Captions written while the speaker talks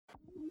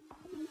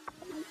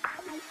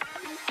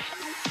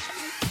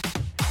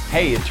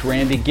Hey, it's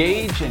Randy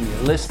Gage, and you're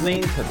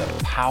listening to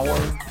the Power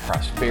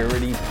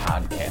Prosperity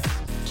Podcast.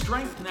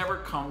 Strength never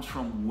comes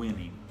from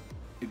winning.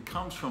 It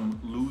comes from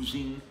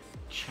losing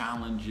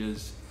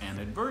challenges and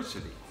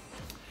adversity.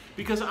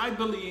 Because I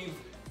believe,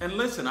 and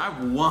listen,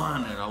 I've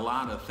won at a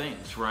lot of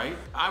things, right?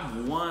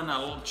 I've won a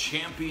lot of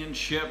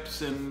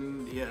championships and,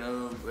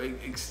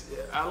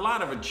 a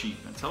lot of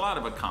achievements, a lot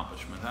of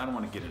accomplishments. I don't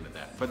want to get into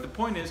that. But the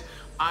point is,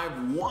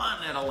 I've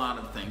won at a lot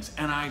of things,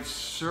 and I've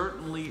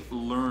certainly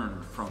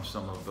learned from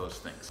some of those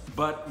things.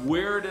 But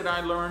where did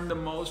I learn the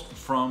most?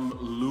 From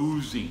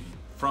losing,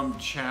 from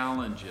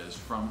challenges,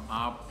 from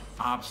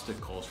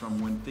obstacles,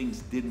 from when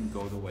things didn't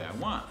go the way I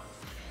want.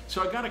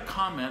 So I got a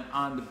comment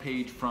on the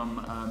page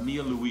from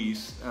Mia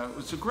Louise.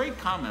 It's a great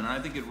comment, and I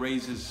think it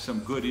raises some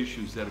good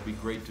issues that would be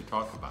great to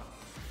talk about.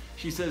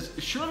 She says,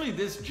 surely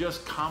this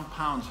just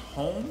compounds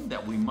home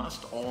that we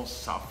must all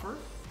suffer?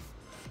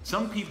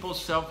 Some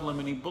people's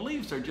self-limiting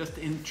beliefs are just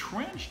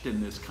entrenched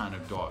in this kind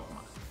of dogma.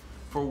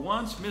 For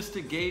once,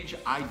 Mr. Gage,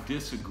 I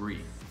disagree.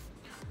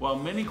 While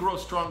many grow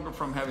stronger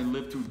from having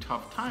lived through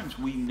tough times,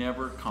 we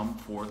never come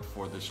forth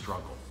for the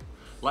struggle.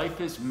 Life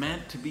is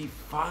meant to be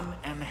fun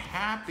and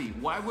happy.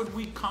 Why would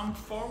we come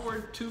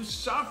forward to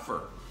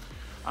suffer?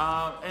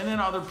 And then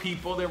other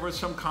people, there were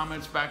some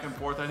comments back and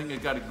forth. I think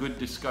it got a good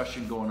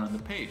discussion going on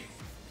the page.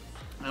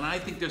 And I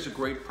think there's a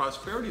great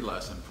prosperity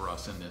lesson for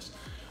us in this.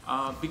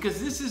 Because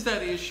this is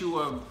that issue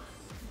of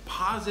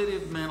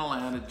positive mental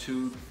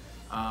attitude,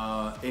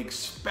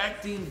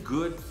 expecting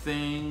good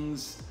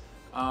things,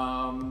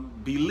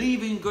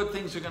 believing good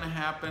things are going to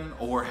happen,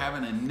 or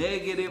having a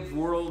negative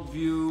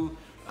worldview,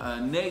 a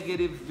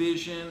negative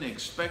vision,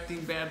 expecting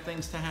bad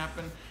things to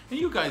happen. And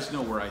you guys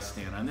know where I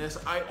stand on this.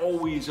 I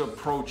always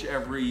approach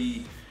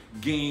every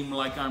game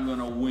like I'm going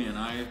to win.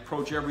 I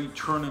approach every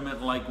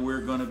tournament like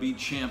we're going to be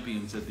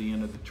champions at the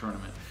end of the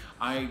tournament.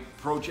 I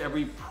approach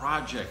every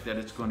project that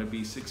it's going to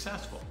be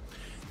successful.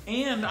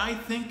 And I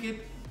think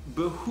it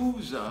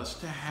behooves us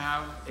to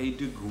have a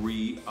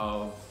degree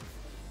of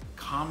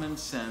common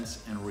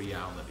sense and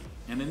reality.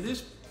 And in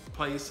this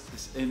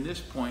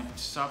point,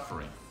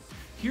 suffering.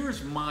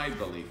 Here's my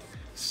belief.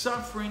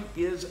 Suffering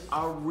is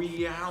a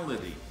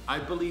reality. I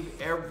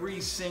believe every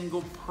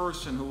single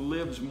person who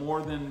lives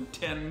more than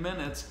 10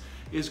 minutes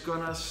is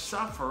going to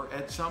suffer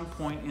at some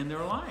point in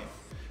their life.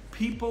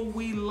 People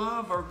we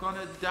love are going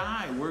to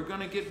die. We're going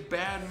to get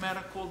bad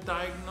medical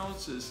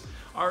diagnosis.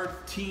 Our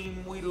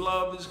team we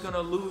love is going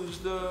to lose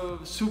the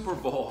Super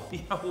Bowl,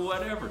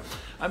 whatever.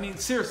 I mean,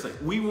 seriously,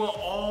 we will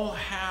all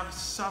have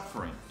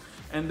suffering.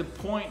 And the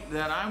point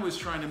that I was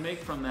trying to make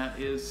from that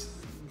is,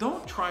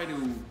 don't try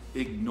to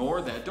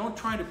ignore that. Don't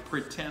try to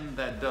pretend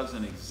that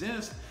doesn't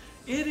exist.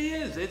 It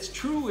is. It's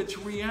true. It's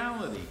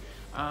reality.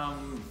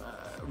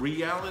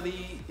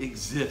 Reality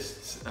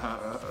exists.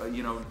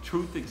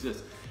 Truth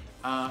exists.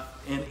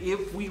 And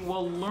if we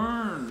will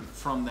learn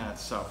from that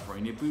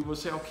suffering, if we will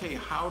say, okay,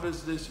 how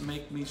does this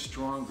make me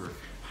stronger?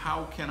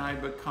 How can I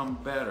become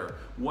better?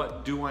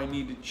 What do I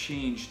need to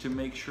change to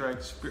make sure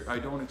I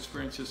don't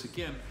experience this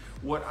again?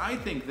 What I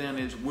think then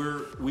is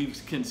we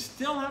can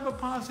still have a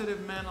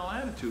positive mental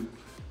attitude,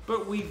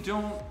 but we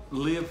don't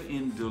live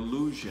in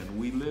delusion.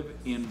 We live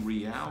in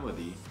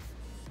reality.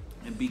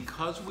 And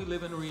because we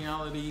live in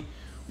reality,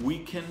 we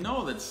can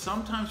know that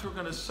sometimes we're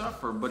going to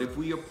suffer, but if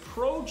we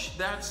approach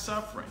that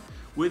suffering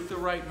with the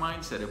right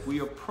mindset, if we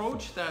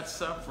approach that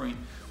suffering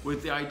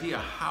with the idea,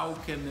 how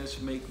can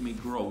this make me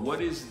grow?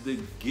 What is the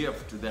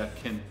gift that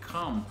can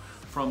come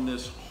from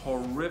this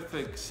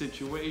horrific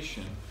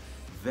situation?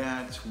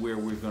 That's where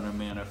we're going to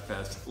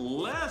manifest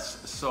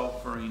less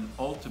suffering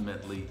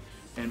ultimately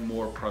and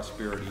more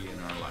prosperity in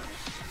our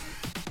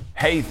life.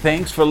 Hey,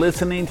 thanks for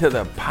listening to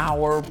the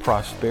Power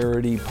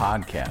Prosperity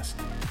Podcast.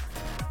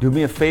 Do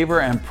me a favor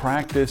and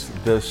practice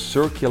the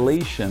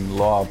circulation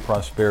law of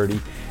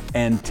prosperity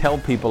and tell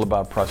people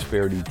about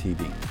Prosperity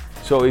TV.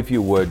 So if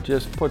you would,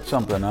 just put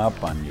something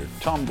up on your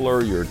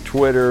Tumblr, your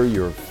Twitter,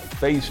 your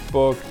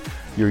Facebook,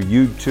 your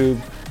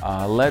YouTube.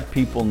 Let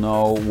people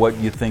know what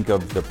you think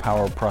of the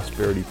Power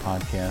Prosperity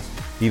Podcast.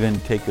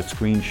 Even take a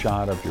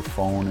screenshot of your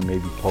phone and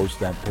maybe post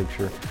that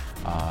picture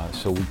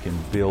so we can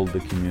build the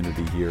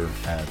community here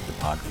at the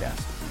podcast.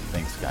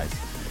 Thanks,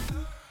 guys.